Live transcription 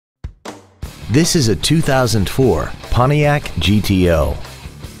This is a 2004 Pontiac GTO.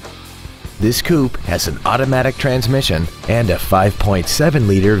 This coupe has an automatic transmission and a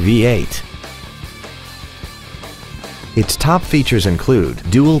 5.7-liter V8. Its top features include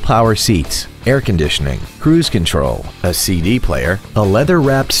dual power seats, air conditioning, cruise control, a CD player, a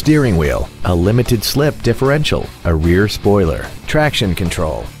leather-wrapped steering wheel, a limited slip differential, a rear spoiler, traction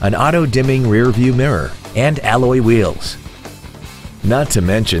control, an auto-dimming rear-view mirror, and alloy wheels. Not to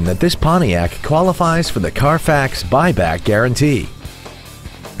mention that this Pontiac qualifies for the Carfax buyback guarantee.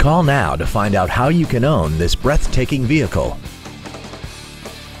 Call now to find out how you can own this breathtaking vehicle.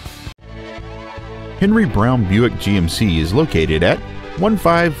 Henry Brown Buick GMC is located at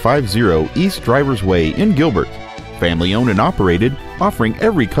 1550 East Drivers Way in Gilbert. Family owned and operated, offering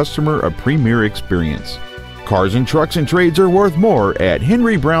every customer a premier experience. Cars and trucks and trades are worth more at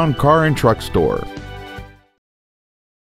Henry Brown Car and Truck Store.